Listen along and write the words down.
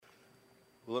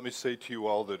Well, let me say to you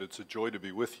all that it's a joy to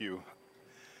be with you.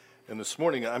 And this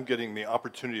morning I'm getting the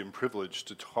opportunity and privilege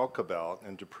to talk about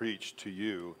and to preach to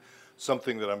you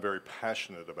something that I'm very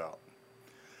passionate about.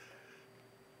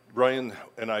 Ryan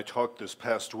and I talked this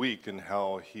past week and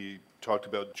how he talked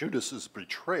about Judas's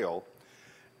betrayal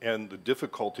and the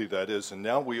difficulty that is. And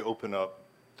now we open up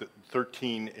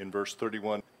 13 in verse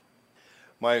 31.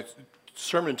 My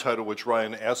sermon title, which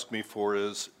Ryan asked me for,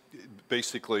 is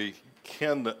basically,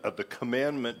 can the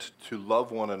commandment to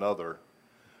love one another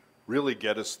really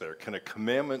get us there? Can a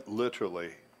commandment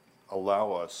literally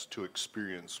allow us to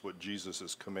experience what Jesus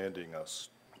is commanding us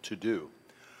to do?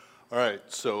 All right,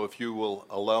 so if you will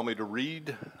allow me to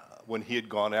read, when he had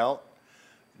gone out,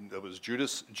 that was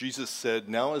Judas, Jesus said,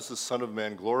 "Now is the Son of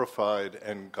Man glorified,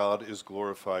 and God is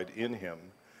glorified in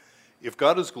him. If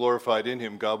God is glorified in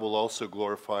him, God will also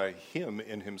glorify him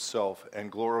in himself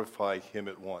and glorify him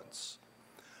at once.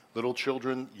 Little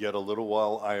children, yet a little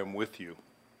while I am with you.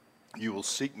 You will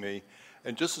seek me,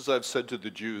 and just as I've said to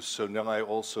the Jews, so now I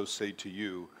also say to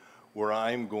you, where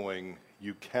I am going,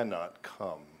 you cannot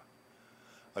come.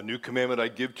 A new commandment I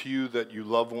give to you, that you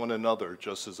love one another,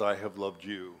 just as I have loved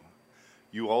you.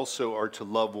 You also are to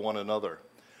love one another.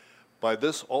 By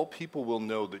this all people will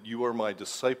know that you are my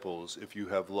disciples, if you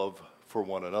have love for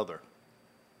one another."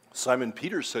 Simon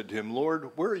Peter said to him,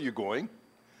 "Lord, where are you going?"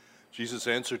 Jesus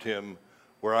answered him,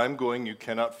 "Where I am going you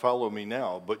cannot follow me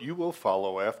now, but you will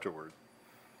follow afterward."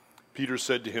 Peter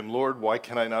said to him, "Lord, why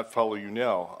can I not follow you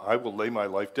now? I will lay my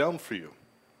life down for you."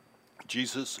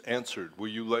 Jesus answered, "Will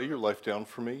you lay your life down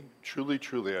for me? Truly,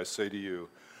 truly, I say to you,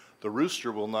 the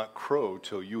rooster will not crow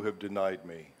till you have denied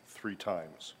me 3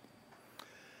 times.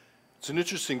 It's an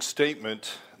interesting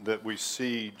statement that we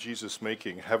see Jesus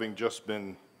making, having just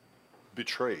been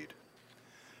betrayed.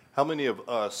 How many of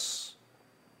us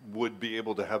would be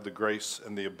able to have the grace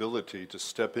and the ability to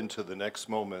step into the next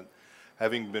moment,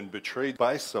 having been betrayed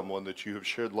by someone that you have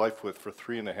shared life with for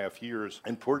 3.5 years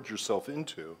and poured yourself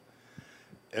into,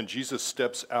 and Jesus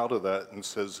steps out of that and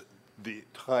says, "The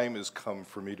time has come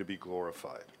for me to be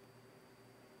glorified."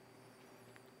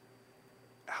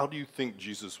 How do you think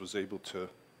Jesus was able to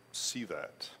see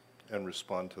that and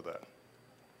respond to that?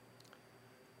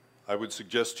 I would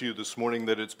suggest to you this morning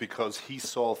that it's because he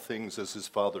saw things as his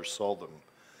Father saw them.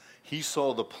 He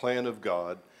saw the plan of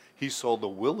God, he saw the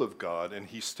will of God, and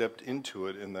he stepped into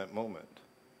it in that moment.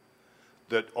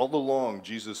 That all along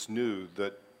Jesus knew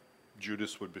that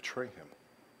Judas would betray him.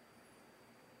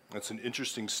 That's an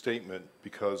interesting statement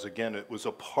because, again, it was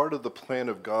a part of the plan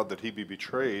of God that he be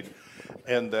betrayed,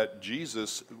 and that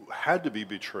Jesus had to be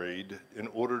betrayed in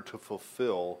order to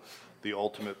fulfill the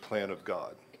ultimate plan of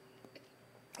God.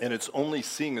 And it's only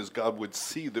seeing as God would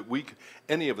see that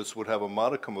any of us would have a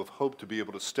modicum of hope to be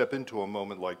able to step into a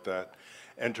moment like that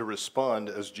and to respond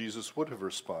as Jesus would have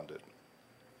responded.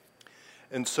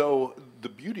 And so the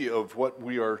beauty of what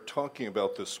we are talking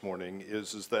about this morning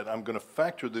is that I'm going to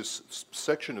factor this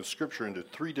section of Scripture into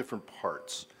 3 different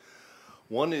parts.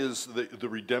 One is the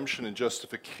redemption and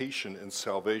justification and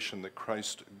salvation that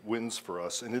Christ wins for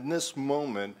us. And in this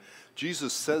moment,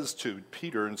 Jesus says to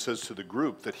Peter and says to the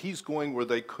group that he's going where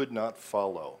they could not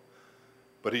follow.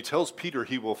 But he tells Peter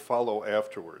he will follow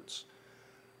afterwards.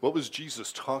 What was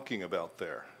Jesus talking about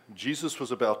there? Jesus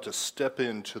was about to step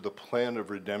into the plan of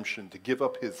redemption, to give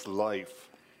up his life.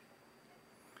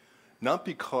 Not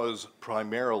because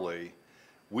primarily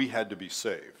we had to be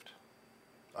saved.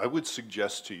 I would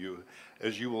suggest to you,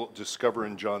 as you will discover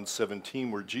in John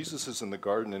 17, where Jesus is in the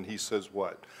garden and he says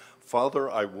what?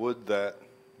 "Father, I would that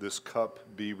this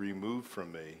cup be removed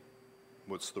from me."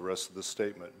 What's the rest of the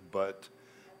statement? "But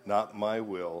not my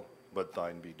will, but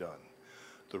thine be done."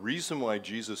 The reason why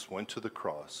Jesus went to the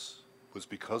cross was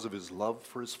because of his love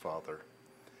for his Father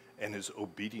and his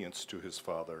obedience to his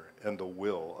Father and the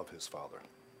will of his Father.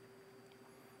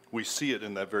 We see it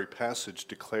in that very passage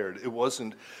declared. It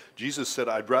wasn't, Jesus said,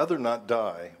 "I'd rather not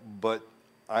die, but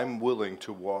I'm willing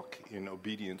to walk in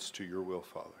obedience to your will,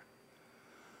 Father."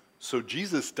 So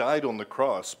Jesus died on the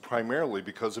cross primarily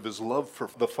because of his love for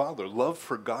the Father, love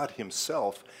for God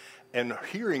himself, and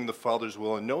hearing the Father's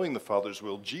will and knowing the Father's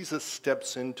will, Jesus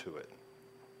steps into it.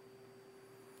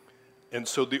 And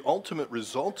so the ultimate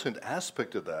resultant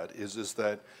aspect of that is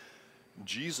that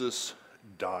Jesus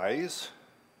dies,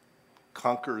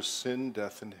 conquers sin,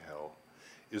 death, and hell,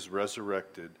 is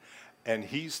resurrected, and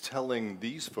he's telling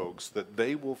these folks that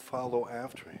they will follow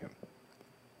after him.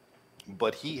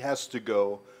 But he has to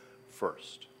go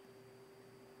first.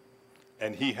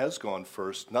 And he has gone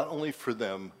first, not only for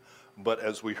them, but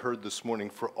as we heard this morning,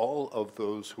 for all of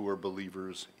those who are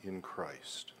believers in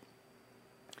Christ.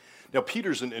 Now,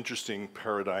 Peter's an interesting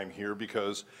paradigm here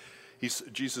because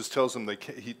Jesus tells them they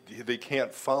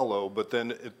can't follow, but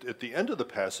then at the end of the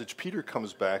passage, Peter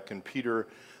comes back, and Peter,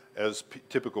 as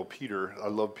typical Peter, I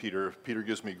love Peter. Peter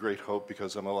gives me great hope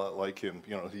because I'm a lot like him.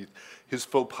 You know, his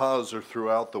faux pas are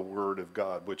throughout the Word of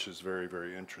God, which is very,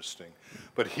 very interesting.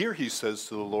 But here he says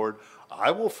to the Lord,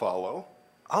 I will follow.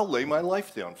 I'll lay my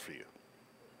life down for you.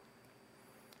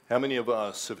 How many of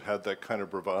us have had that kind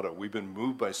of bravado? We've been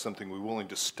moved by something, we're willing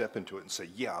to step into it and say,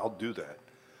 yeah, I'll do that.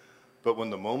 But when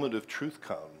the moment of truth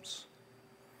comes,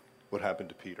 what happened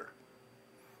to Peter?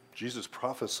 Jesus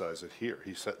prophesies it here.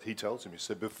 He tells him, he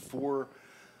said, before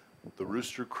the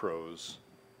rooster crows,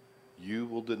 you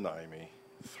will deny me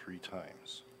 3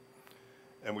 times.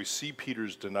 And we see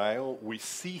Peter's denial. We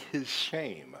see his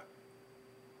shame.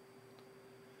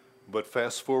 But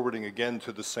fast forwarding again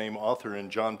to the same author in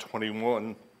John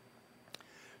 21,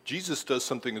 Jesus does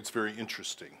something that's very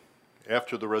interesting.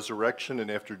 After the resurrection and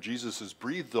after Jesus has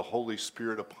breathed the Holy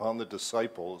Spirit upon the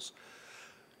disciples,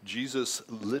 Jesus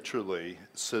literally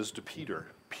says to Peter,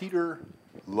 Peter,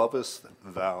 lovest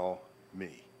thou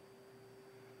me?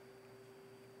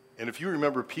 And if you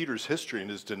remember Peter's history and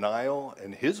his denial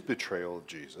and his betrayal of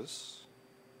Jesus,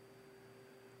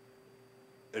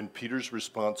 and Peter's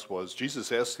response was,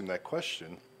 Jesus asked him that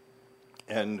question,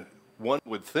 and one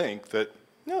would think that,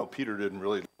 no, Peter didn't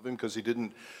really love him because he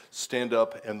didn't stand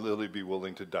up and literally be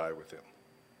willing to die with him.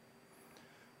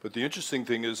 But the interesting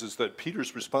thing is that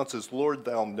Peter's response is, Lord,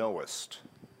 thou knowest.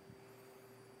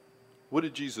 What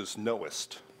did Jesus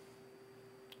knowest?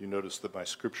 You notice that my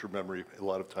scripture memory a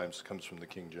lot of times comes from the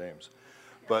King James.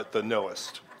 But the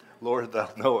knowest. Lord, thou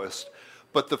knowest.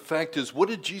 But the fact is, what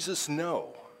did Jesus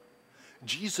know?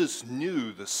 Jesus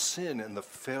knew the sin and the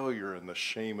failure and the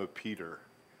shame of Peter.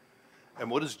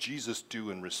 And what does Jesus do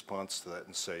in response to that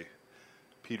and say,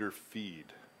 Peter, feed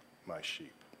my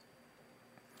sheep?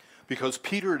 Because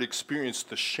Peter had experienced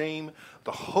the shame,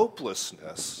 the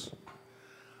hopelessness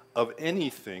of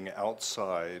anything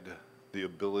outside the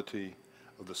ability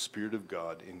of the Spirit of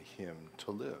God in him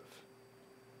to live.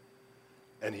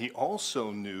 And he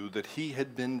also knew that he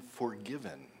had been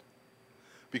forgiven,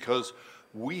 because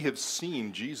we have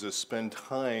seen Jesus spend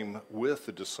time with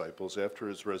the disciples after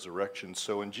his resurrection.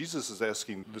 So when Jesus is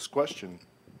asking this question,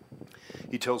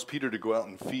 he tells Peter to go out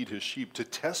and feed his sheep, to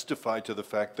testify to the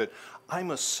fact that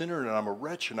I'm a sinner and I'm a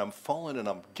wretch and I'm fallen and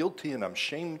I'm guilty and I'm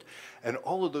shamed, and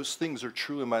all of those things are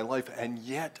true in my life, and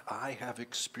yet I have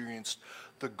experienced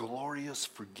the glorious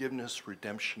forgiveness,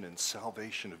 redemption, and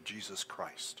salvation of Jesus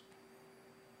Christ.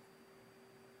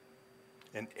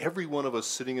 And every one of us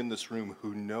sitting in this room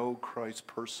who know Christ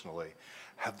personally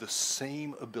have the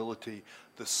same ability,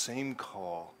 the same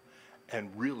call, and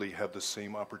really have the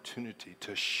same opportunity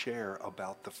to share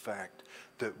about the fact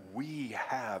that we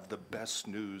have the best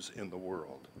news in the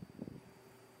world.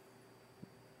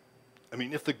 I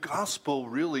mean, if the gospel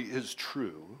really is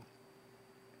true,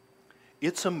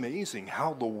 it's amazing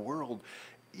how the world,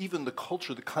 even the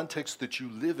culture, the context that you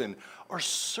live in, are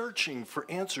searching for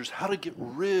answers, how to get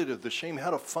rid of the shame,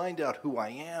 how to find out who I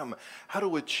am, how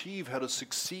to achieve, how to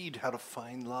succeed, how to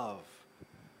find love.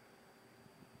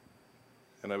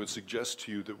 And I would suggest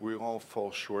to you that we all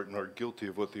fall short and are guilty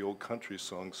of what the old country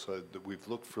song said, that we've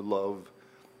looked for love,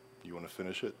 you want to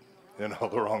finish it? In all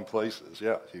the wrong places.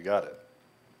 Yeah, you got it.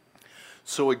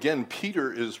 So again,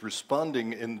 Peter is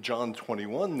responding in John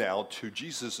 21 now to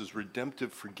Jesus'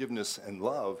 redemptive forgiveness and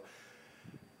love.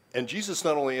 And Jesus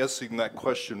not only asking that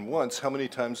question once, how many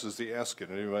times does he ask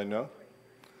it? Anybody know?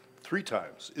 3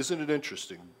 times. Isn't it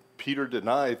interesting? Peter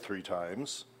denied 3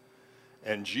 times,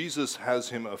 and Jesus has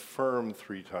him affirm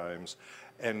 3 times.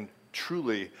 And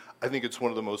truly, I think it's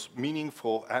one of the most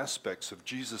meaningful aspects of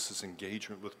Jesus'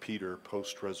 engagement with Peter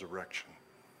post-resurrection,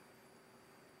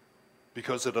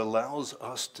 because it allows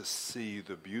us to see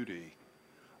the beauty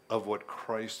of what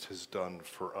Christ has done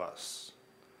for us,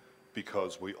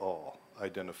 because we all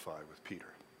identify with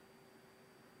Peter.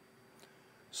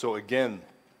 So again,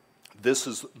 this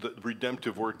is the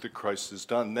redemptive work that Christ has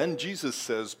done. Then Jesus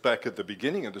says back at the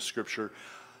beginning of the scripture,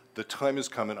 the time is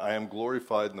coming, I am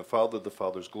glorified, and the Father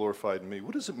is glorified in me.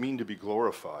 What does it mean to be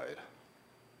glorified?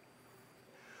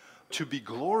 To be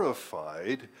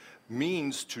glorified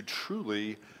means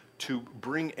to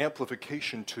bring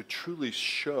amplification, to truly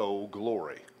show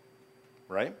glory,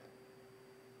 right?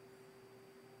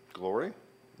 Glory,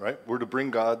 right? We're to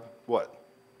bring God what?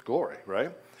 Glory,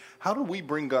 right? How do we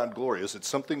bring God glory? Is it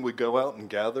something we go out and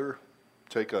gather,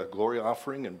 take a glory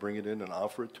offering and bring it in and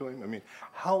offer it to him? I mean,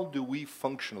 how do we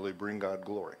functionally bring God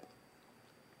glory?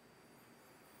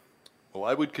 Well,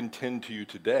 I would contend to you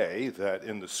today that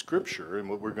in the scripture, and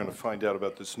what we're going to find out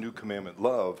about this new commandment,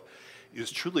 love,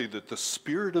 is truly that the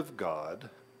Spirit of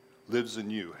God lives in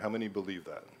you. How many believe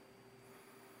that?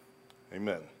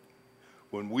 Amen.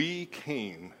 When we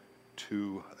came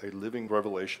to a living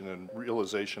revelation and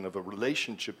realization of a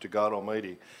relationship to God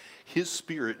Almighty, his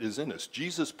Spirit is in us.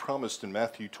 Jesus promised in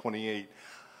Matthew 28,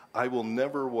 I will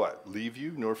never what? Leave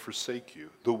you nor forsake you.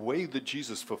 The way that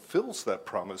Jesus fulfills that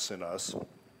promise in us,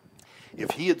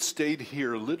 if he had stayed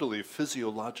here literally,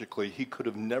 physiologically, he could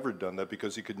have never done that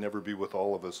because he could never be with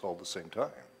all of us all at the same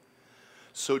time.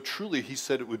 So truly, he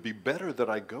said, it would be better that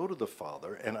I go to the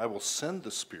Father and I will send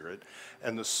the Spirit,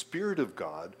 and the Spirit of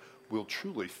God will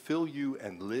truly fill you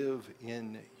and live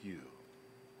in you.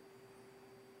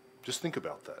 Just think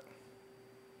about that.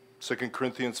 2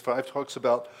 Corinthians 5 talks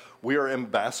about we are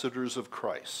ambassadors of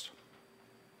Christ.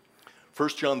 1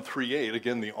 John 3:8,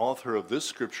 again, the author of this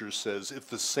scripture says, if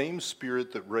the same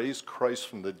Spirit that raised Christ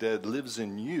from the dead lives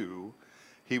in you,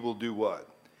 he will do what?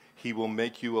 He will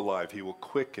make you alive. He will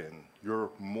quicken your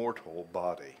mortal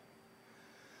body.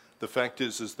 The fact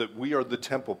is that we are the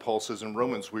temple. Paul says in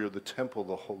Romans, we are the temple of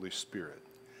the Holy Spirit.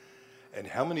 And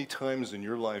how many times in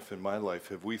your life and my life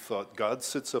have we thought, God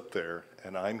sits up there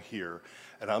and I'm here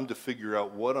and I'm to figure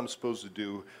out what I'm supposed to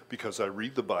do because I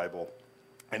read the Bible,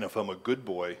 and if I'm a good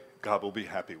boy, God will be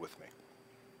happy with me.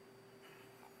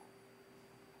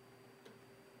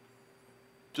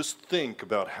 Just think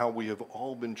about how we have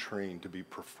all been trained to be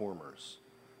performers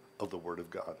of the Word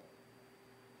of God.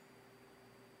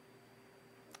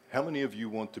 How many of you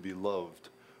want to be loved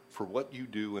for what you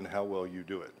do and how well you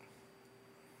do it?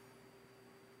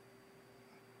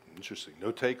 Interesting.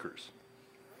 No takers.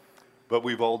 But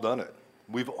we've all done it.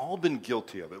 We've all been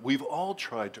guilty of it. We've all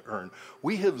tried to earn.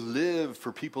 We have lived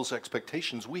for people's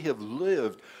expectations. We have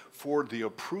lived for the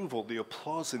approval, the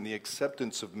applause, and the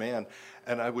acceptance of man.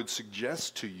 And I would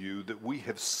suggest to you that we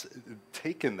have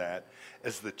taken that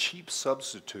as the cheap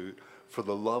substitute for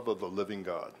the love of the living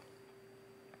God.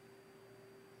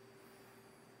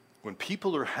 When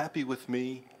people are happy with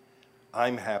me,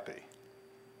 I'm happy.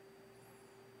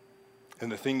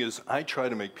 And the thing is, I try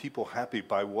to make people happy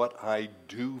by what I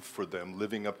do for them,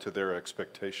 living up to their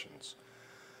expectations.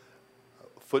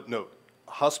 Footnote,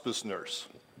 hospice nurse,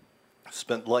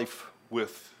 spent life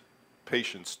with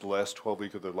patients the last 12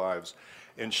 weeks of their lives.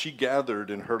 And she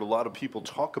gathered and heard a lot of people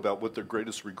talk about what their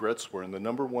greatest regrets were. And the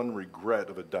number one regret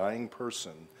of a dying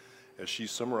person, as she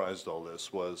summarized all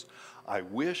this, was, I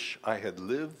wish I had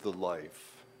lived the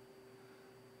life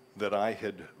that I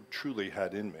had truly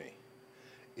had in me,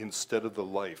 instead of the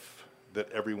life that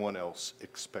everyone else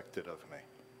expected of me.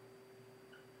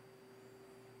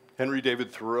 Henry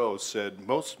David Thoreau said,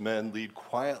 most men lead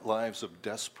quiet lives of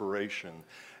desperation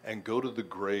and go to the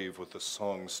grave with a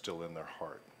song still in their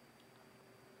heart.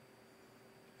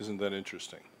 Isn't that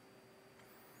interesting?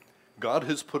 God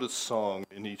has put a song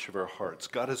in each of our hearts.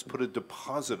 God has put a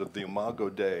deposit of the Imago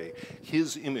Dei,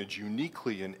 his image,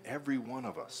 uniquely in every one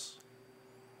of us.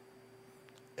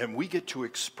 And we get to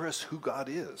express who God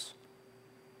is.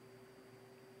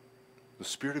 The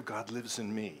Spirit of God lives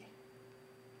in me.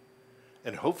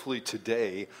 And hopefully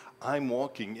today, I'm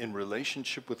walking in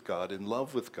relationship with God, in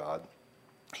love with God,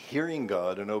 hearing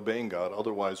God and obeying God.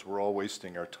 Otherwise, we're all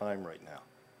wasting our time right now.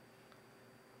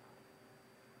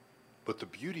 But the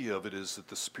beauty of it is that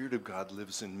the Spirit of God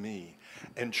lives in me.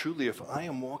 And truly, if I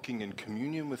am walking in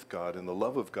communion with God, in the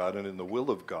love of God, and in the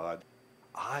will of God,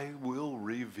 I will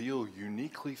reveal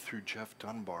uniquely through Jeff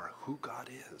Dunbar who God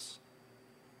is.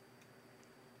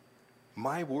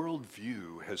 My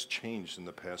worldview has changed in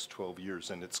the past 12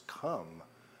 years, and it's come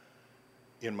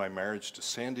in my marriage to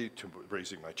Sandy, to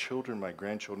raising my children, my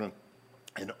grandchildren,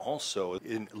 and also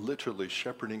in literally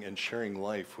shepherding and sharing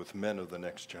life with men of the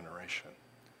next generation.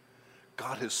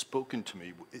 God has spoken to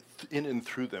me in and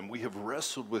through them. We have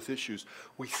wrestled with issues.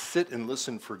 We sit and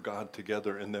listen for God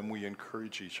together, and then we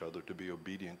encourage each other to be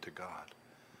obedient to God.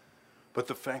 But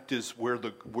the fact is, where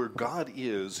God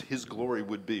is, his glory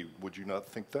would be. Would you not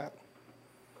think that?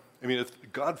 I mean, if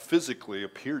God physically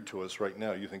appeared to us right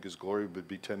now, you think his glory would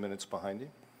be 10 minutes behind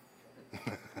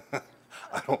him?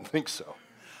 I don't think so.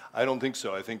 I don't think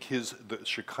so. I think the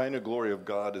Shekinah glory of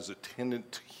God is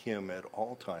attendant to him at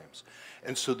all times.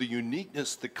 And so the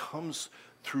uniqueness that comes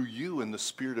through you and the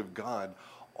Spirit of God,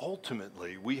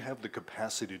 ultimately, we have the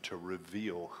capacity to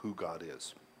reveal who God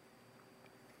is.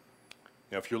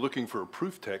 Now, if you're looking for a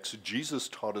proof text, Jesus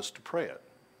taught us to pray it.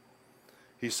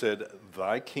 He said,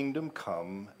 thy kingdom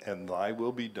come and thy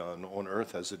will be done on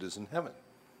earth as it is in heaven.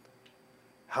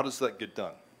 How does that get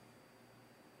done?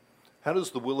 How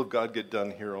does the will of God get done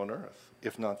here on earth,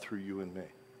 if not through you and me?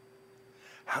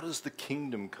 How does the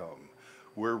kingdom come?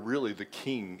 where really the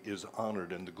king is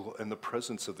honored and the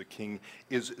presence of the king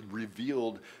is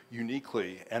revealed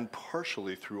uniquely and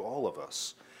partially through all of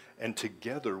us. And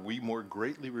together we more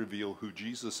greatly reveal who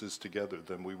Jesus is together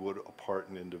than we would apart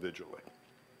and individually.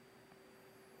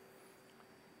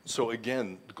 So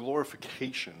again,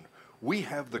 glorification, we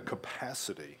have the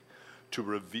capacity to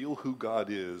reveal who God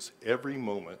is every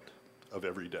moment of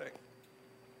every day.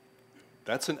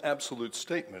 That's an absolute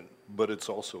statement, but it's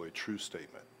also a true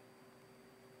statement.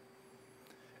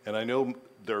 And I know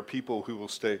there are people who will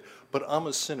say, but I'm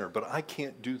a sinner, but I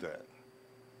can't do that.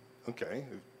 Okay,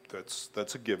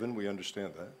 that's a given, we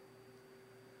understand that.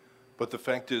 But the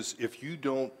fact is, if you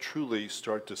don't truly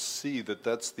start to see that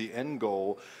that's the end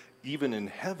goal, even in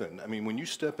heaven, I mean, when you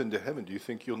step into heaven, do you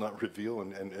think you'll not reveal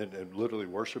and literally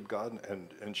worship God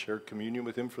and share communion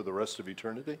with him for the rest of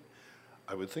eternity?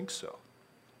 I would think so.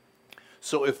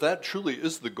 So if that truly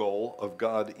is the goal of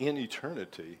God in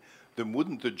eternity, then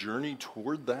wouldn't the journey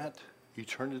toward that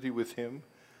eternity with him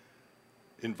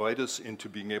invite us into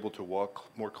being able to walk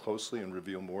more closely and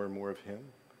reveal more and more of him?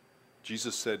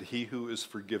 Jesus said, he who is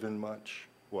forgiven much,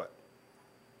 what?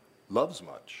 Loves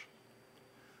much.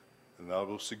 And I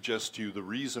will suggest to you the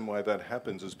reason why that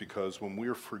happens is because when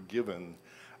we're forgiven,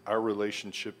 our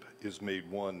relationship is made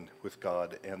one with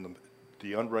God, and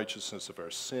the unrighteousness of our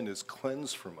sin is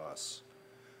cleansed from us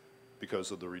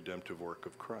because of the redemptive work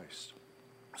of Christ.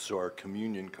 So our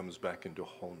communion comes back into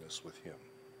wholeness with him.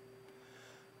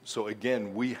 So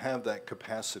again, we have that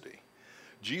capacity.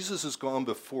 Jesus has gone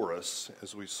before us,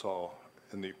 as we saw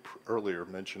in the earlier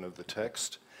mention of the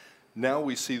text. Now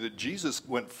we see that Jesus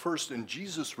went first, and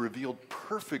Jesus revealed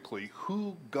perfectly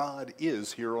who God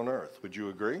is here on earth. Would you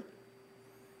agree?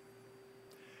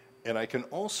 And I can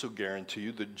also guarantee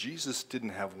you that Jesus didn't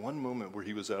have one moment where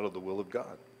he was out of the will of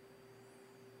God.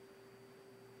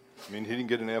 I mean, he didn't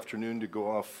get an afternoon to go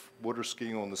off water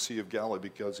skiing on the Sea of Galilee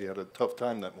because he had a tough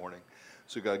time that morning.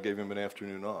 So God gave him an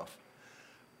afternoon off.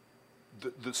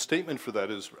 The statement for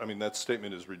that is, I mean, that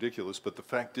statement is ridiculous, but the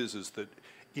fact is that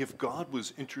if God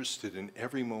was interested in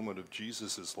every moment of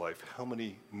Jesus' life, how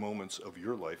many moments of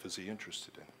your life is he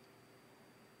interested in?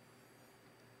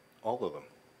 All of them.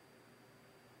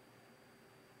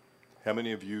 How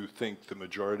many of you think the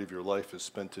majority of your life is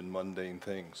spent in mundane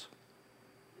things?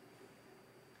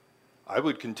 I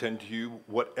would contend to you,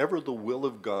 whatever the will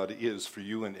of God is for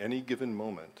you in any given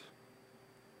moment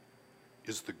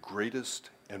is the greatest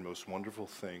and most wonderful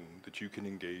thing that you can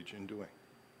engage in doing.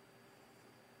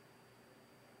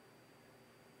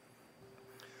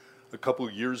 A couple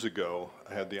of years ago,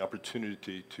 I had the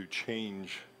opportunity to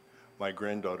change my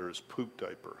granddaughter's poop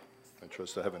diaper. I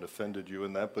trust I haven't offended you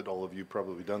in that, but all of you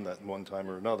probably done that in one time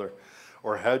or another,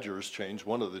 or had yours changed,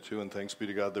 one of the two, and thanks be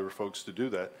to God there were folks to do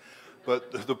that.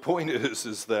 But the point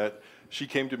is that she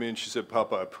came to me and she said,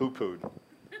 Papa, I poo-pooed.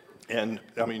 And,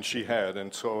 I mean, she had,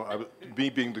 and so me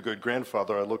being the good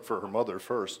grandfather, I looked for her mother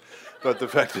first. But the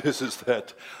fact is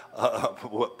that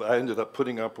I ended up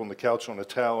putting up on the couch on a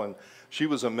towel, and she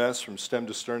was a mess from stem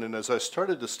to stern. And as I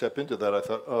started to step into that, I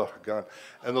thought, oh, God.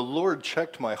 And the Lord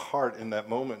checked my heart in that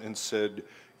moment and said,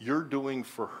 you're doing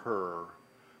for her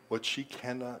what she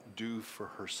cannot do for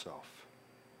herself.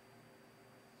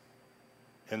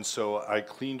 And so I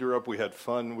cleaned her up. We had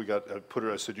fun.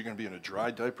 I said, you're going to be in a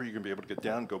dry diaper. You're going to be able to get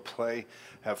down, go play,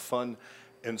 have fun.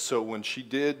 And so when she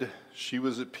did, she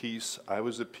was at peace. I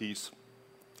was at peace.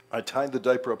 I tied the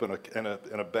diaper up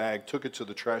in a bag, took it to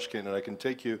the trash can, and I can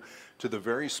take you to the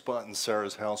very spot in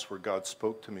Sarah's house where God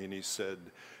spoke to me, and he said,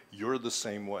 you're the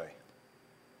same way.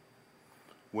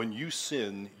 When you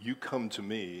sin, you come to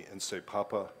me and say,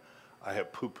 Papa, I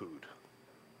have poo-pooed.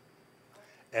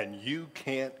 And you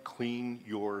can't clean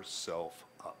yourself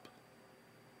up.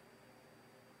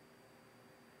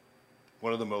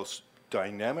 One of the most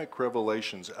dynamic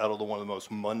revelations out of one of the most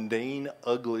mundane,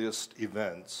 ugliest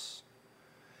events.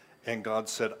 And God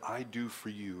said, I do for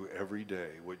you every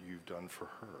day what you've done for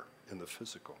her in the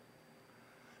physical.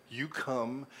 You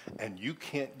come and you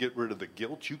can't get rid of the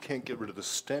guilt. You can't get rid of the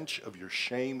stench of your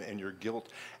shame and your guilt.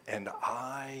 And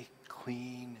I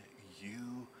clean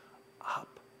you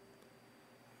up.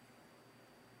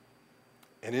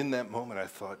 And in that moment, I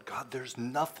thought, God, there's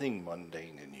nothing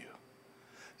mundane in you.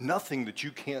 Nothing that you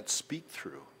can't speak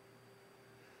through.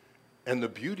 And the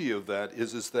beauty of that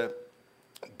is that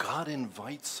God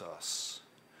invites us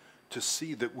to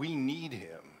see that we need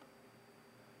him.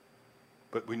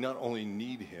 But we not only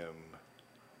need him,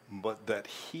 but that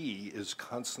he is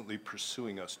constantly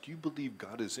pursuing us. Do you believe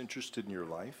God is interested in your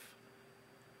life?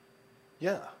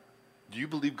 Yeah. Do you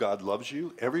believe God loves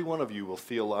you? Every one of you will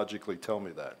theologically tell me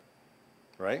that.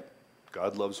 Right?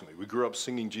 God loves me. We grew up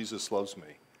singing Jesus loves me.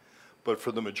 But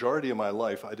for the majority of my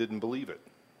life, I didn't believe it.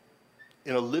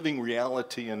 In a living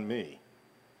reality in me.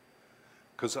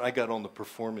 Because I got on the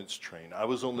performance train. I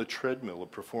was on the treadmill of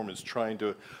performance trying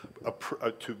to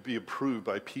be approved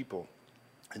by people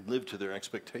and live to their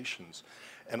expectations.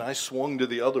 And I swung to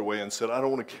the other way and said, I don't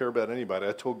want to care about anybody.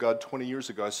 I told God 20 years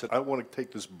ago, I said, I want to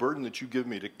take this burden that you give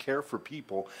me to care for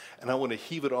people, and I want to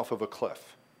heave it off of a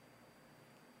cliff.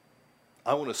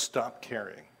 I want to stop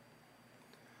caring.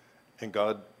 And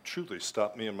God truly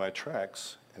stopped me in my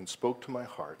tracks and spoke to my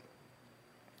heart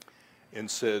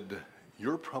and said,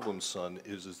 your problem, son,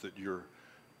 is that you're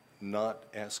not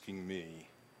asking me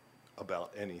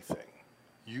about anything.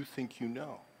 You think you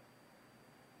know.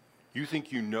 You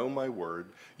think you know my word.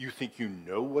 You think you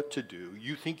know what to do.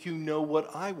 You think you know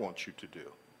what I want you to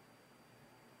do.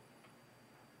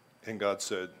 And God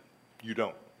said, you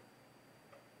don't.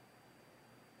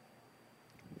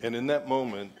 And in that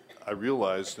moment, I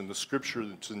realized in the scripture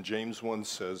that's in James 1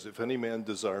 says, if any man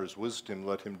desires wisdom,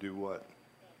 let him do what?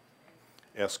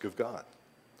 Ask of God.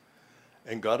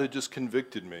 And God had just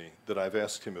convicted me that I've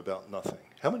asked him about nothing.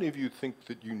 How many of you think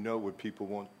that you know what people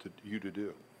want you to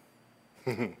do?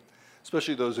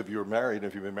 Especially those of you who are married.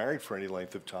 If you've been married for any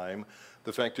length of time,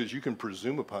 the fact is you can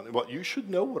presume upon it. Well, you should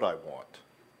know what I want.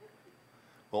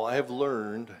 Well, I have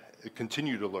learned,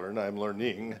 continue to learn, I'm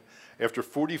learning, after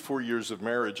 44 years of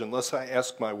marriage, unless I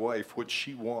ask my wife what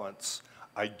she wants,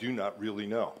 I do not really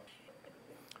know.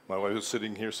 My wife is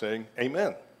sitting here saying,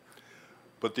 amen.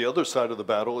 But the other side of the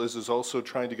battle is also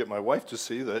trying to get my wife to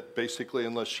see that basically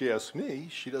unless she asks me,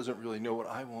 she doesn't really know what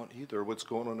I want either, what's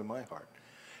going on in my heart.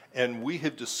 And we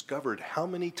have discovered how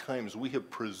many times we have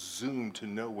presumed to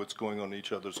know what's going on in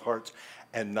each other's hearts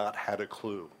and not had a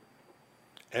clue.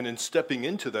 And in stepping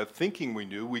into that, thinking we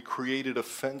knew, we created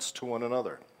offense to one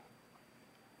another.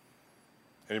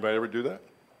 Anybody ever do that?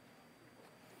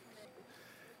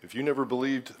 If you never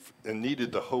believed and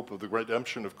needed the hope of the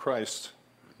redemption of Christ,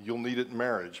 you'll need it in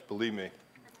marriage, believe me,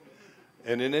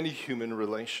 and in any human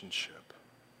relationship.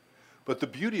 But the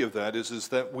beauty of that is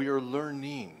that we are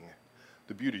learning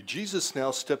the beauty. Jesus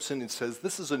now steps in and says,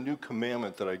 this is a new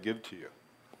commandment that I give to you.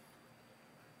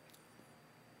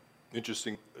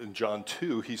 Interesting, in John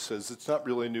 2, he says it's not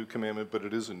really a new commandment, but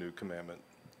it is a new commandment.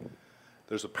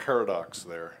 There's a paradox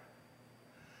there.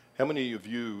 How many of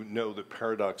you know that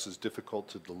paradox is difficult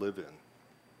to live in?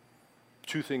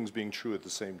 Two things being true at the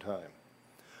same time.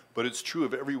 But it's true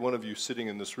of every one of you sitting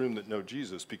in this room that know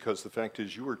Jesus, because the fact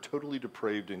is you are totally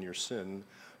depraved in your sin,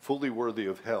 fully worthy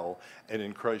of hell, and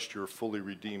in Christ you're fully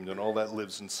redeemed, and all that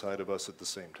lives inside of us at the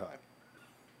same time.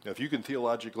 Now, if you can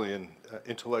theologically and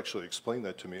intellectually explain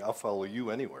that to me, I'll follow you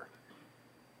anywhere.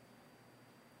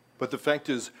 But the fact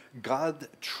is, God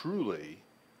truly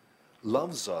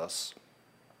loves us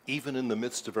even in the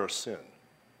midst of our sin.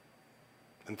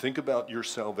 And think about your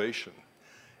salvation.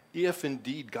 If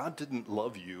indeed God didn't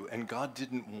love you and God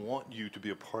didn't want you to be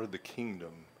a part of the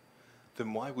kingdom,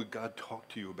 then why would God talk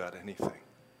to you about anything?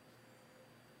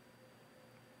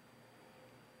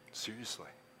 Seriously.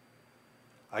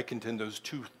 I contend those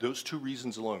two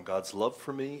reasons alone, God's love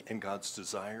for me and God's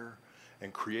desire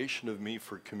and creation of me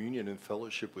for communion and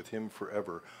fellowship with him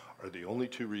forever, are the only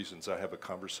two reasons I have a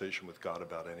conversation with God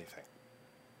about anything.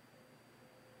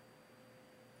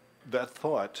 That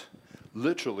thought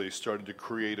literally started to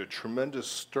create a tremendous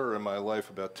stir in my life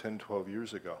about 10, 12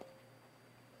 years ago.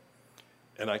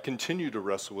 And I continue to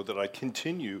wrestle with it. I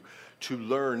continue to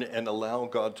learn and allow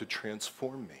God to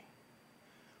transform me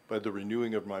by the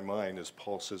renewing of my mind, as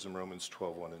Paul says in Romans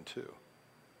 12, 1 and 2.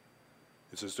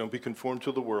 It says, don't be conformed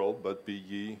to the world, but be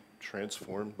ye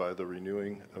transformed by the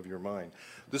renewing of your mind.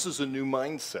 This is a new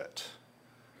mindset.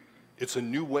 It's a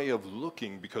new way of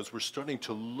looking, because we're starting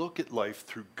to look at life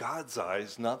through God's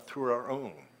eyes, not through our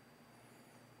own.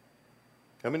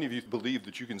 How many of you believe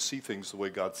that you can see things the way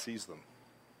God sees them?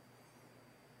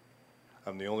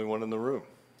 I'm the only one in the room.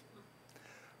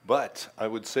 But I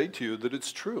would say to you that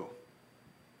it's true.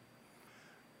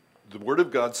 The Word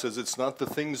of God says it's not the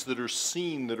things that are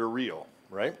seen that are real,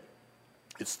 right?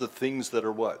 It's the things that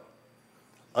are what?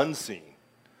 Unseen.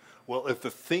 Well, if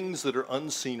the things that are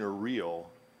unseen are real,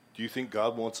 do you think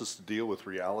God wants us to deal with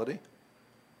reality?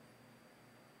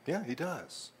 Yeah, he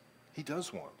does. He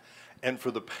does want. And for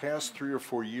the past 3 or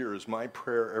 4 years, my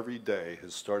prayer every day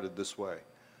has started this way.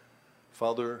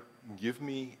 Father, give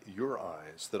me your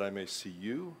eyes that I may see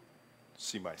you,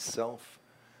 see myself,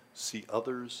 see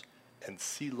others, and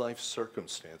see life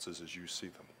circumstances as you see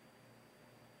them.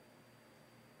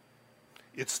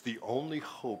 It's the only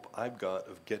hope I've got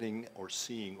of getting or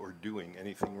seeing or doing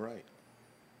anything right.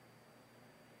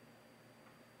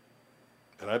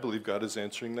 And I believe God is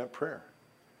answering that prayer.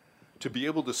 to be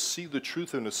able to see the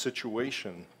truth in a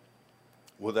situation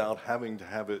without having to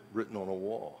have it written on a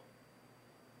wall,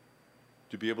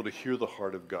 to be able to hear the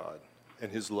heart of God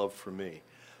and his love for me.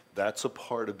 That's a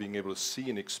part of being able to see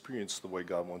and experience the way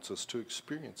God wants us to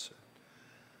experience it.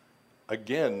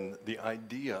 Again, the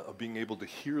idea of being able to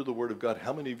hear the Word of God.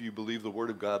 How many of you believe the Word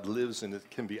of God lives and it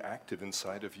can be active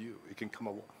inside of you? It can come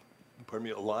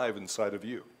alive inside of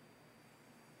you.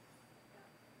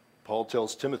 Paul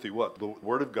tells Timothy what? The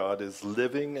Word of God is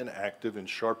living and active and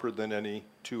sharper than any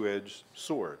two-edged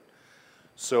sword.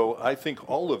 So I think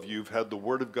all of you have had the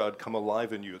Word of God come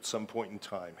alive in you at some point in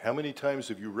time. How many times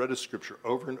have you read a scripture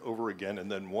over and over again,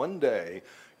 and then one day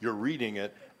you're reading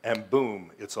it, and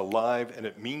boom, it's alive, and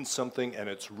it means something, and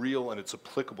it's real, and it's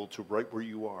applicable to right where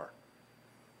you are?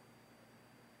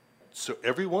 So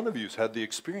every one of you has had the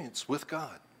experience with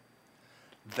God.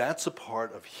 That's a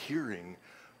part of hearing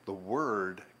the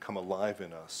Word come alive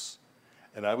in us.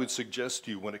 And I would suggest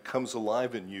to you, when it comes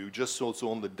alive in you, just so it's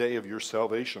on the day of your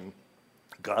salvation,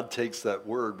 God takes that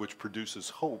word which produces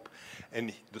hope,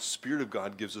 and the Spirit of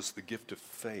God gives us the gift of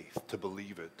faith to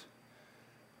believe it.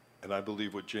 And I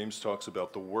believe what James talks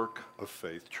about, the work of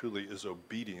faith, truly is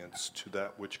obedience to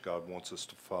that which God wants us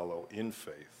to follow in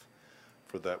faith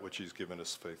for that which he's given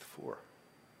us faith for.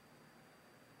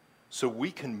 So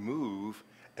we can move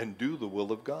and do the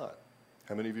will of God.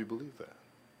 How many of you believe that?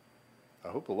 I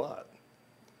hope a lot.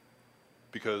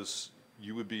 Because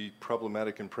you would be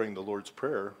problematic in praying the Lord's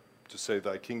Prayer to say,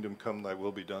 thy kingdom come, thy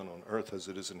will be done on earth as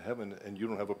it is in heaven, and you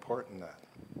don't have a part in that.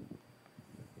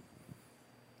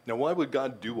 Now, why would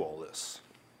God do all this?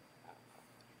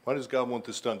 Why does God want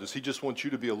this done? Does he just want you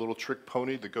to be a little trick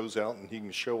pony that goes out and he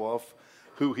can show off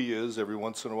who he is every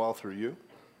once in a while through you?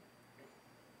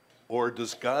 Or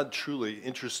does God truly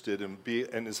interested in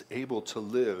and is able to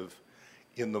live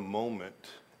in the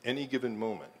moment, any given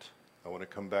moment? I want to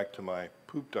come back to my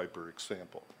poop diaper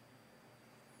example.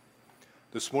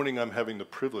 This morning I'm having the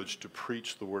privilege to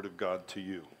preach the Word of God to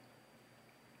you.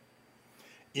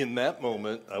 In that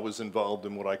moment, I was involved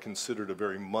in what I considered a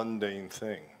very mundane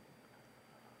thing.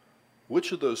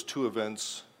 Which of those two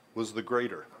events was the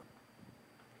greater?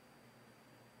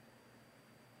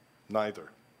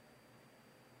 Neither.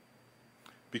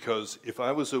 Because if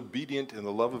I was obedient in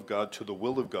the love of God to the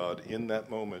will of God in that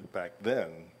moment back then,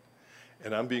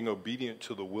 and I'm being obedient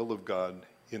to the will of God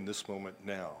in this moment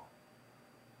now,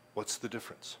 what's the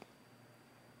difference?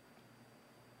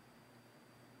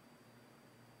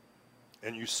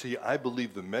 And you see, I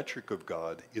believe the metric of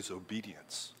God is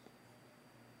obedience.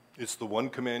 It's the one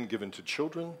command given to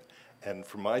children, and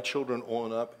for my children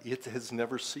on up, it has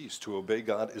never ceased. To obey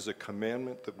God is a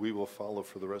commandment that we will follow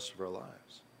for the rest of our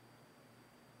lives.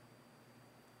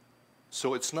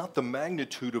 So it's not the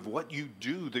magnitude of what you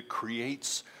do that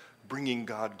creates bringing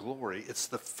God glory. It's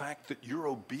the fact that you're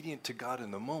obedient to God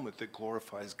in the moment that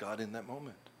glorifies God in that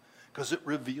moment, because it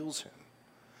reveals him.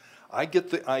 I get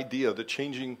the idea that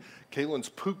changing Kaylin's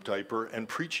poop diaper and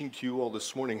preaching to you all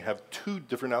this morning have two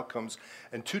different outcomes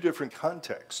and two different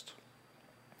contexts.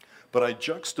 But I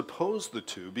juxtapose the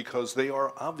two because they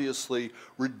are obviously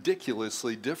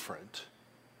ridiculously different.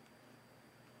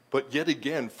 But yet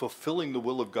again, fulfilling the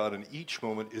will of God in each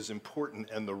moment is important.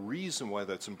 And the reason why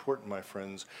that's important, my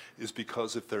friends, is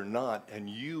because if they're not, and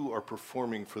you are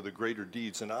performing for the greater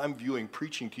deeds, and I'm viewing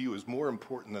preaching to you as more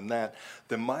important than that,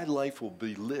 then my life will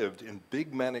be lived in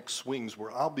big manic swings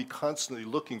where I'll be constantly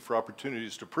looking for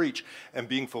opportunities to preach and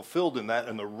being fulfilled in that,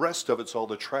 and the rest of it's all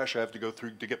the trash I have to go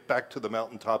through to get back to the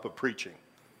mountaintop of preaching.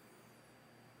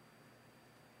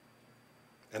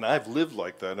 And I've lived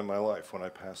like that in my life when I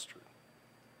pastored.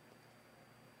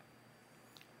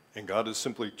 And God has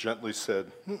simply gently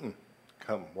said,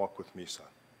 come, walk with me, son.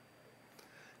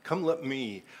 Come, let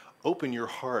me open your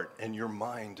heart and your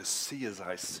mind to see as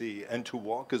I see, and to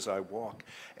walk as I walk,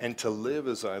 and to live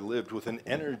as I lived, with an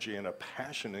energy and a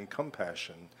passion and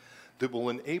compassion that will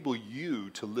enable you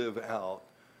to live out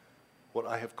what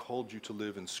I have called you to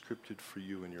live and scripted for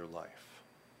you in your life.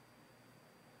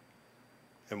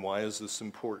 And why is this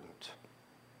important?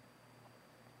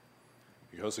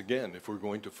 Because again, if we're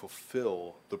going to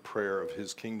fulfill the prayer of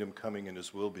his kingdom coming and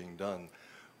his will being done,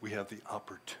 we have the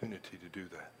opportunity to do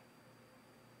that.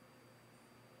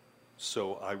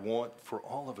 So I want for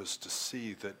all of us to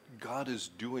see that God is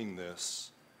doing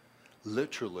this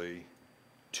literally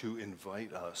to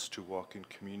invite us to walk in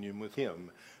communion with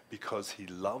him, because he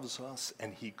loves us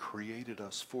and he created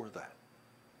us for that.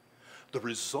 The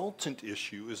resultant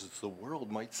issue is that the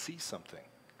world might see something.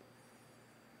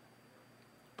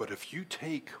 But if you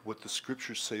take what the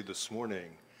scriptures say this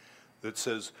morning, that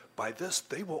says, by this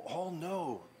they will all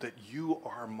know that you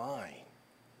are mine.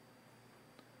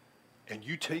 and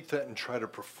you take that and try to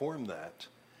perform that,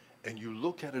 and you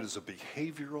look at it as a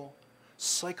behavioral,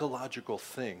 psychological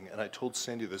thing, and I told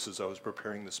Sandy this as I was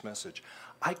preparing this message,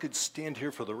 I could stand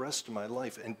here for the rest of my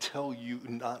life and tell you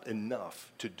not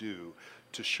enough to do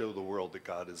to show the world that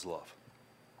God is love.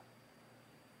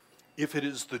 If it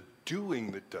is the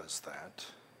doing that does that,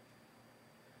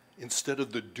 instead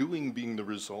of the doing being the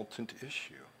resultant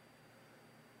issue,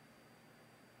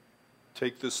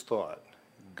 take this thought.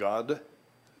 God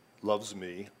loves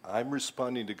me. I'm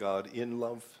responding to God in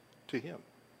love to him.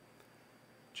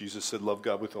 Jesus said, love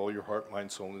God with all your heart,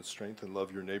 mind, soul, and strength, and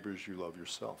love your neighbor as you love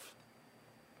yourself.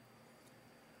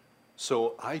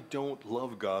 So I don't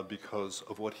love God because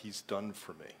of what he's done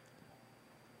for me.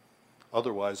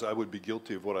 Otherwise, I would be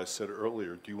guilty of what I said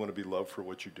earlier. Do you want to be loved for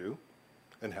what you do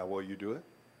and how well you do it?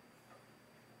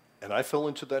 And I fell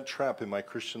into that trap in my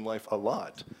Christian life a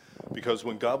lot, because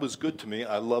when God was good to me,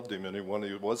 I loved him, and when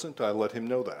he wasn't, I let him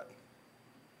know that.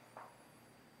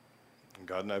 And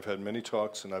God and I have had many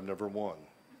talks, and I've never won.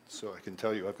 So I can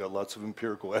tell you I've got lots of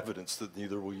empirical evidence that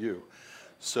neither will you.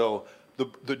 So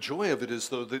the joy of it is,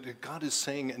 though, that God is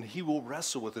saying, and he will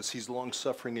wrestle with us, he's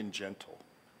long-suffering and gentle.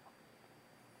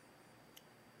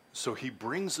 So he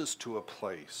brings us to a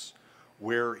place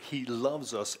where he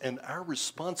loves us, and our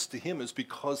response to him is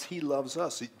because he loves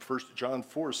us. 1 John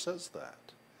 4 says that.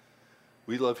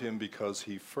 We love him because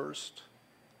he first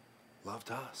loved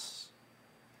us.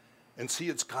 And see,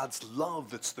 it's God's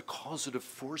love that's the causative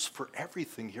force for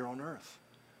everything here on earth.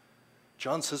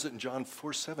 John says it in John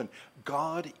 4:7.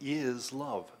 God is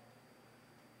love.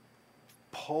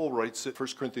 Paul writes it,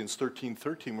 1 Corinthians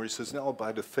 13:13, where he says, now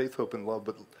abideth faith, hope, and love,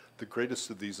 but the greatest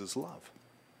of these is love.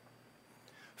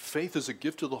 Faith is a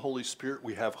gift of the Holy Spirit.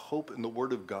 We have hope in the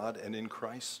Word of God and in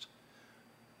Christ.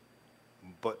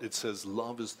 But it says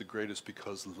love is the greatest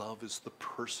because love is the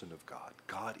person of God.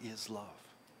 God is love.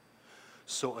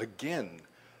 So again,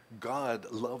 God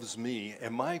loves me,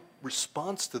 and my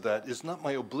response to that is not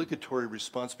my obligatory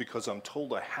response because I'm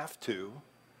told I have to.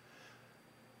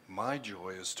 My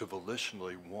joy is to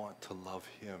volitionally want to love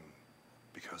him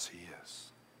because he is.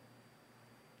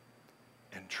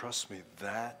 And trust me,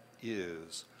 that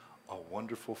is a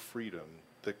wonderful freedom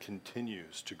that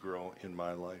continues to grow in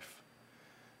my life.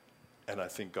 And I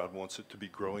think God wants it to be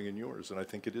growing in yours, and I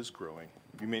think it is growing.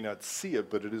 You may not see it,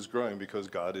 but it is growing because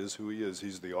God is who he is.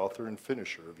 He's the author and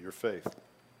finisher of your faith.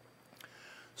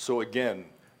 So again,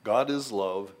 God is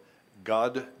love.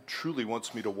 God truly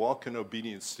wants me to walk in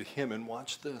obedience to him. And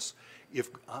watch this. If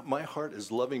my heart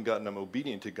is loving God and I'm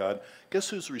obedient to God, guess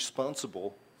who's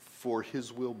responsible for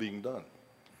his will being done?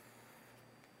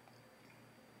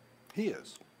 He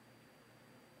is.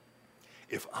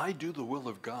 If I do the will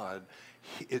of God,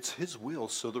 it's his will,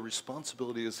 so the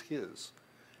responsibility is his.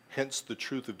 Hence the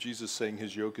truth of Jesus saying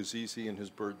his yoke is easy and his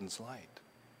burden's light.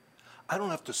 I don't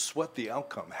have to sweat the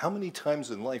outcome. How many times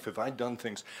in life have I done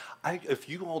things? If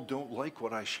you all don't like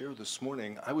what I share this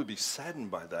morning, I would be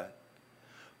saddened by that.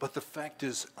 But the fact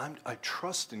is, I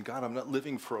trust in God. I'm not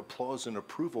living for applause and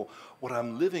approval. What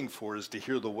I'm living for is to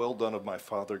hear the well done of my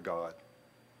Father God.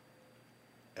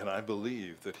 And I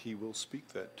believe that he will speak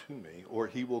that to me, or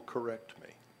he will correct me.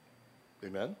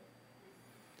 Amen?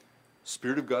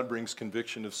 Spirit of God brings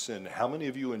conviction of sin. How many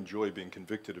of you enjoy being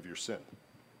convicted of your sin?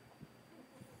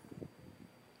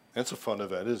 That's a fun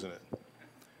event, isn't it?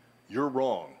 You're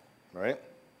wrong, right?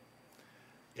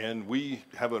 And we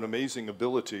have an amazing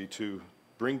ability to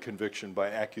bring conviction by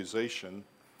accusation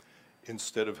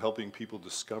instead of helping people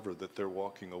discover that they're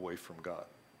walking away from God.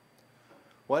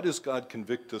 Why does God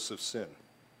convict us of sin?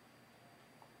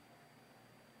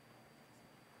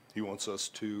 He wants us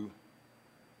to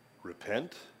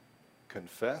repent,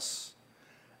 confess,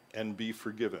 and be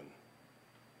forgiven,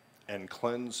 and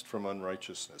cleansed from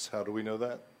unrighteousness. How do we know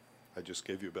that? I just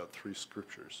gave you about 3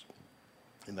 scriptures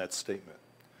in that statement.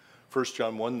 1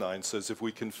 John 1:9 says, if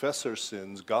we confess our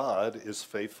sins, God is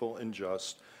faithful and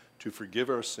just to forgive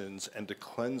our sins and to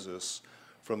cleanse us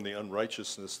from the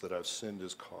unrighteousness that our sin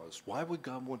has caused. Why would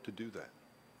God want to do that?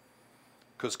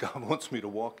 Because God wants me to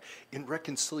walk in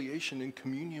reconciliation and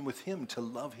communion with him, to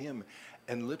love him,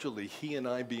 and literally he and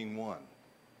I being one.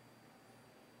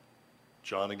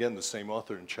 John, again, the same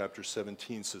author in chapter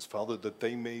 17 says, Father, that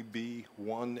they may be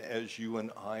one as you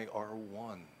and I are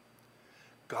one.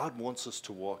 God wants us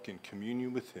to walk in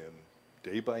communion with him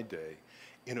day by day,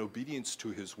 in obedience to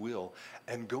his will,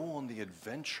 and go on the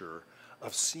adventure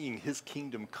of seeing his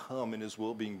kingdom come and his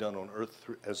will being done on earth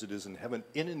as it is in heaven,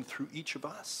 in and through each of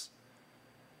us.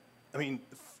 I mean,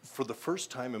 for the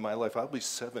first time in my life, I'll be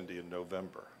 70 in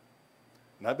November.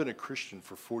 And I've been a Christian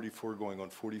for 44 going on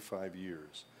 45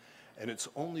 years. And it's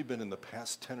only been in the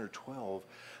past 10 or 12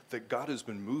 that God has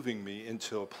been moving me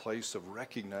into a place of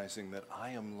recognizing that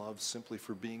I am loved simply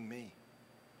for being me.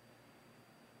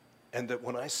 And that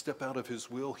when I step out of his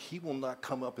will, he will not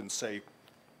come up and say,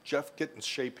 Jeff, get in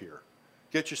shape here.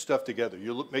 Get your stuff together.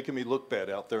 You're making me look bad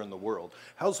out there in the world.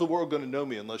 How's the world going to know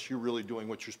me unless you're really doing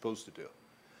what you're supposed to do?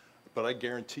 But I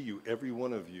guarantee you, every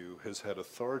one of you has had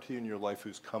authority in your life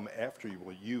who's come after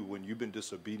you when you've been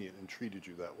disobedient and treated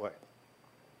you that way.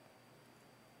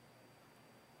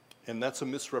 And that's a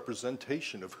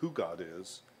misrepresentation of who God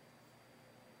is,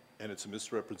 and it's a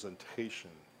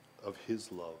misrepresentation of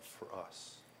his love for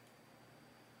us.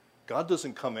 God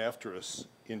doesn't come after us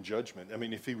in judgment. I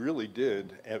mean, if he really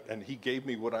did, and he gave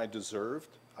me what I deserved,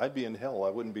 I'd be in hell. I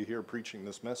wouldn't be here preaching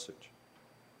this message.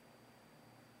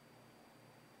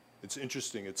 It's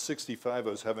interesting. At 65, I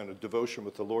was having a devotion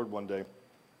with the Lord one day,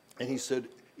 and he said,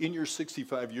 in your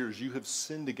 65 years, you have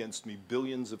sinned against me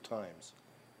billions of times,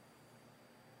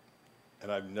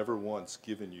 and I've never once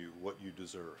given you what you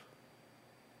deserve.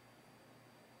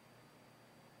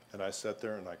 And I sat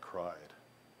there and I cried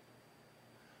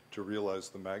to realize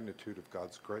the magnitude of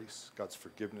God's grace, God's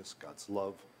forgiveness, God's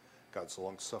love, God's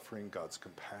long-suffering, God's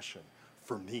compassion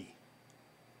for me.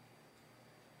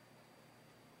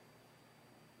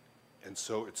 And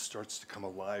so it starts to come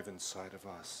alive inside of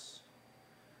us,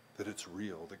 that it's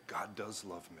real, that God does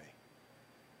love me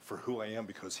for who I am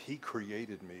because he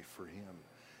created me for him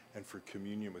and for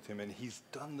communion with him. And he's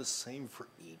done the same for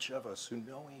each of us who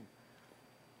know him.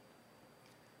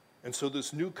 And so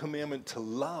this new commandment to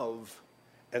love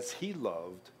as he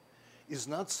loved is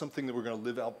not something that we're going to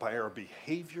live out by our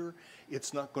behavior.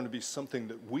 It's not going to be something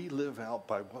that we live out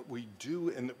by what we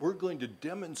do, and that we're going to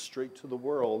demonstrate to the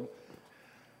world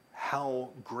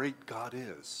how great God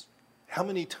is. How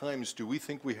many times do we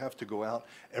think we have to go out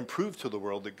and prove to the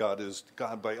world that God is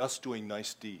God by us doing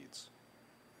nice deeds?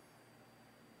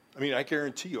 I mean, I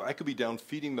guarantee you, I could be down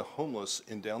feeding the homeless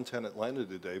in downtown Atlanta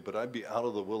today, but I'd be out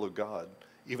of the will of God,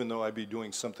 even though I'd be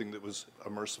doing something that was a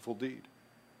merciful deed,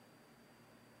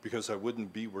 because I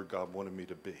wouldn't be where God wanted me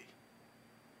to be.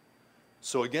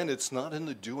 So again, it's not in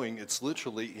the doing, it's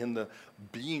literally in the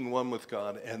being one with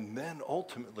God and then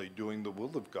ultimately doing the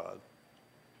will of God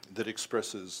that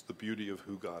expresses the beauty of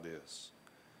who God is.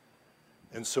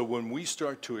 And so when we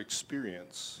start to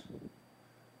experience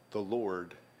the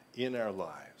Lord in our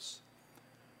lives,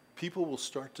 people will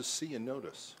start to see and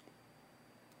notice.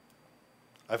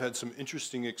 I've had some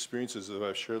interesting experiences as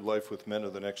I've shared life with men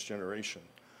of the next generation,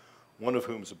 one of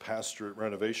whom is a pastor at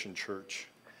Renovation Church.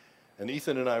 And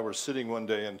Ethan and I were sitting one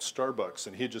day in Starbucks,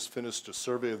 and he had just finished a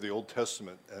survey of the Old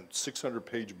Testament and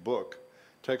 600-page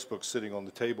textbook sitting on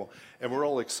the table. And we're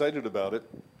all excited about it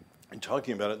and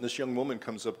talking about it. And this young woman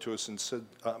comes up to us and said,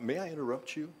 may I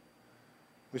interrupt you?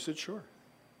 We said, sure.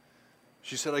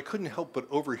 She said, I couldn't help but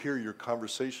overhear your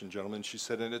conversation, gentlemen. She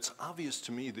said, and it's obvious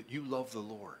to me that you love the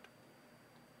Lord.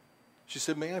 She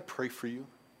said, may I pray for you?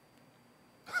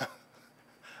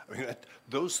 I mean,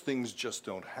 those things just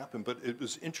don't happen, but it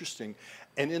was interesting.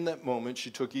 And in that moment, she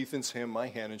took Ethan's hand, my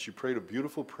hand, and she prayed a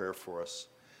beautiful prayer for us.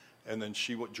 And then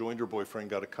she joined her boyfriend,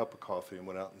 got a cup of coffee, and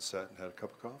went out and sat and had a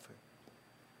cup of coffee.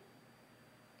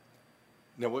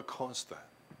 Now, what caused that?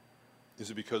 Is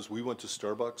it because we went to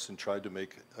Starbucks and tried to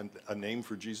make a name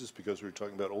for Jesus because we were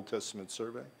talking about Old Testament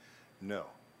survey? No.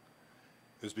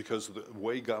 It was because of the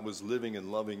way God was living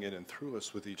and loving in and through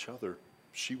us with each other.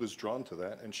 She was drawn to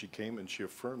that, and she came and she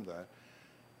affirmed that,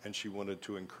 and she wanted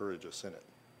to encourage us in it.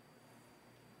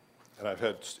 And I've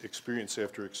had experience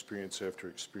after experience after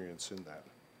experience in that.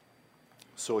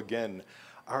 So again,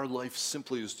 our life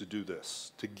simply is to do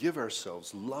this, to give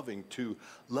ourselves loving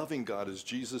God as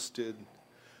Jesus did,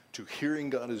 to hearing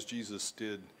God as Jesus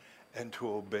did, and to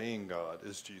obeying God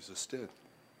as Jesus did.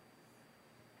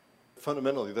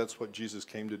 Fundamentally, that's what Jesus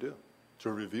came to do,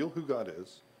 to reveal who God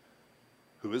is,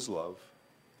 who is love.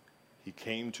 He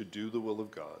came to do the will of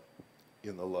God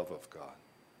in the love of God.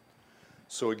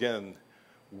 So again,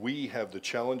 we have the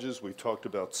challenges. We've talked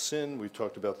about sin. We've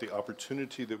talked about the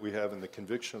opportunity that we have in the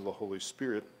conviction of the Holy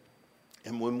Spirit.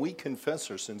 And when we confess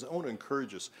our sins, I want to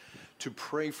encourage us to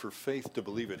pray for faith to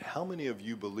believe it. How many of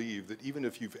you believe that even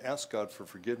if you've asked God for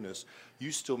forgiveness,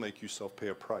 you still make yourself pay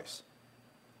a price?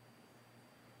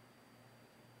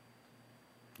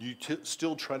 You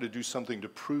still try to do something to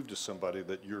prove to somebody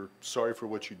that you're sorry for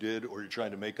what you did, or you're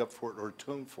trying to make up for it or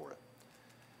atone for it.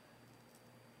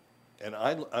 And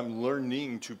I'm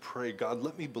learning to pray, God,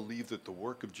 let me believe that the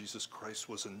work of Jesus Christ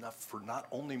was enough for not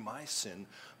only my sin,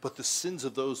 but the sins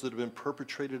of those that have been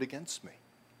perpetrated against me.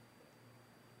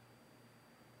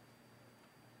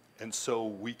 And so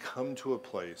we come to a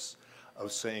place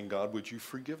of saying, God, would you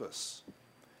forgive us?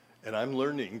 And I'm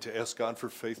learning to ask God for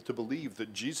faith to believe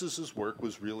that Jesus' work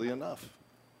was really enough.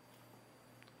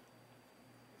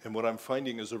 And what I'm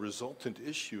finding as a resultant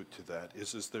issue to that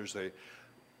is there's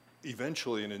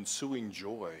eventually an ensuing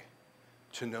joy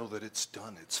to know that it's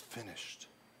done, it's finished.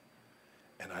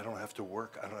 And I don't have to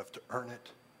work, I don't have to earn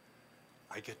it.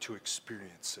 I get to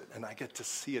experience it, and I get to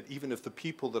see it. Even if the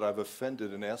people that I've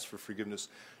offended and asked for forgiveness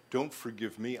don't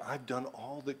forgive me, I've done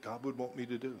all that God would want me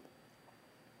to do.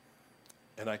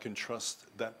 And I can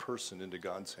trust that person into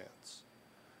God's hands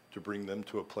to bring them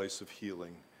to a place of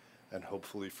healing and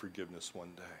hopefully forgiveness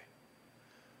one day.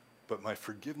 But my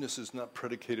forgiveness is not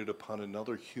predicated upon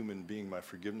another human being. My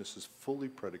forgiveness is fully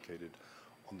predicated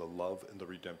on the love and the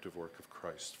redemptive work of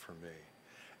Christ for me.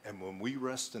 And when we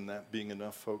rest in that being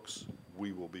enough, folks,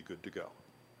 we will be good to go.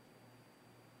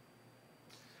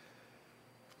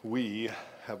 We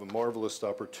have a marvelous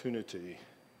opportunity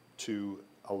to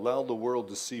allow the world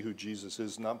to see who Jesus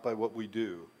is, not by what we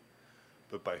do,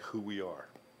 but by who we are.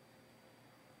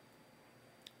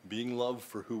 Being loved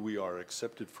for who we are,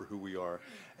 accepted for who we are,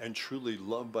 and truly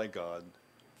loved by God,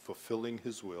 fulfilling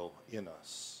his will in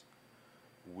us,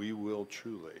 we will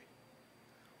truly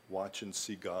watch and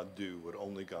see God do what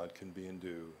only God can be and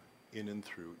do in and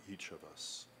through each of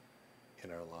us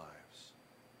in our lives.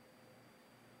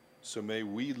 So may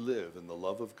we live in the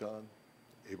love of God,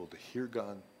 able to hear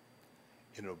God,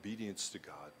 in obedience to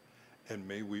God, and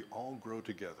may we all grow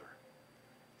together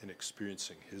in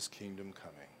experiencing his kingdom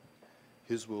coming,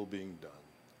 his will being done,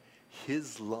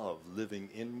 his love living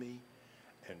in me,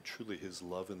 and truly his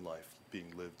love and life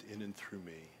being lived in and through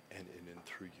me and in and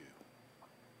through you.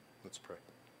 Let's pray.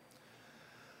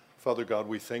 Father God,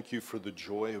 we thank you for the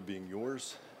joy of being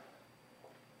yours.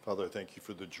 Father, I thank you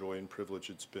for the joy and privilege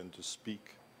it's been to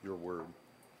speak your word.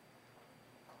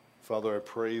 Father, I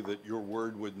pray that your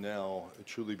word would now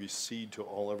truly be seed to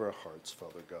all of our hearts,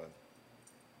 Father God,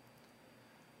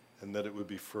 and that it would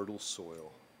be fertile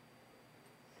soil.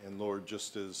 And Lord,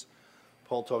 just as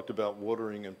Paul talked about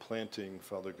watering and planting,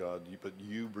 Father God, but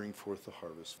you bring forth the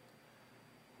harvest.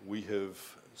 We have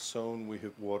sown, we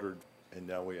have watered, and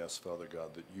now we ask, Father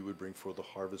God, that you would bring forth the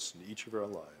harvest in each of our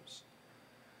lives,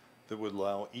 that would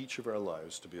allow each of our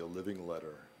lives to be a living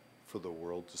letter for the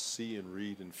world to see and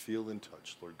read and feel and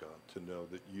touch, Lord God, to know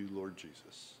that you, Lord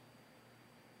Jesus,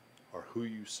 are who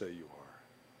you say you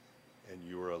are, and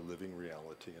you are a living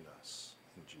reality in us.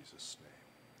 In Jesus'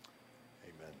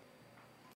 name, amen.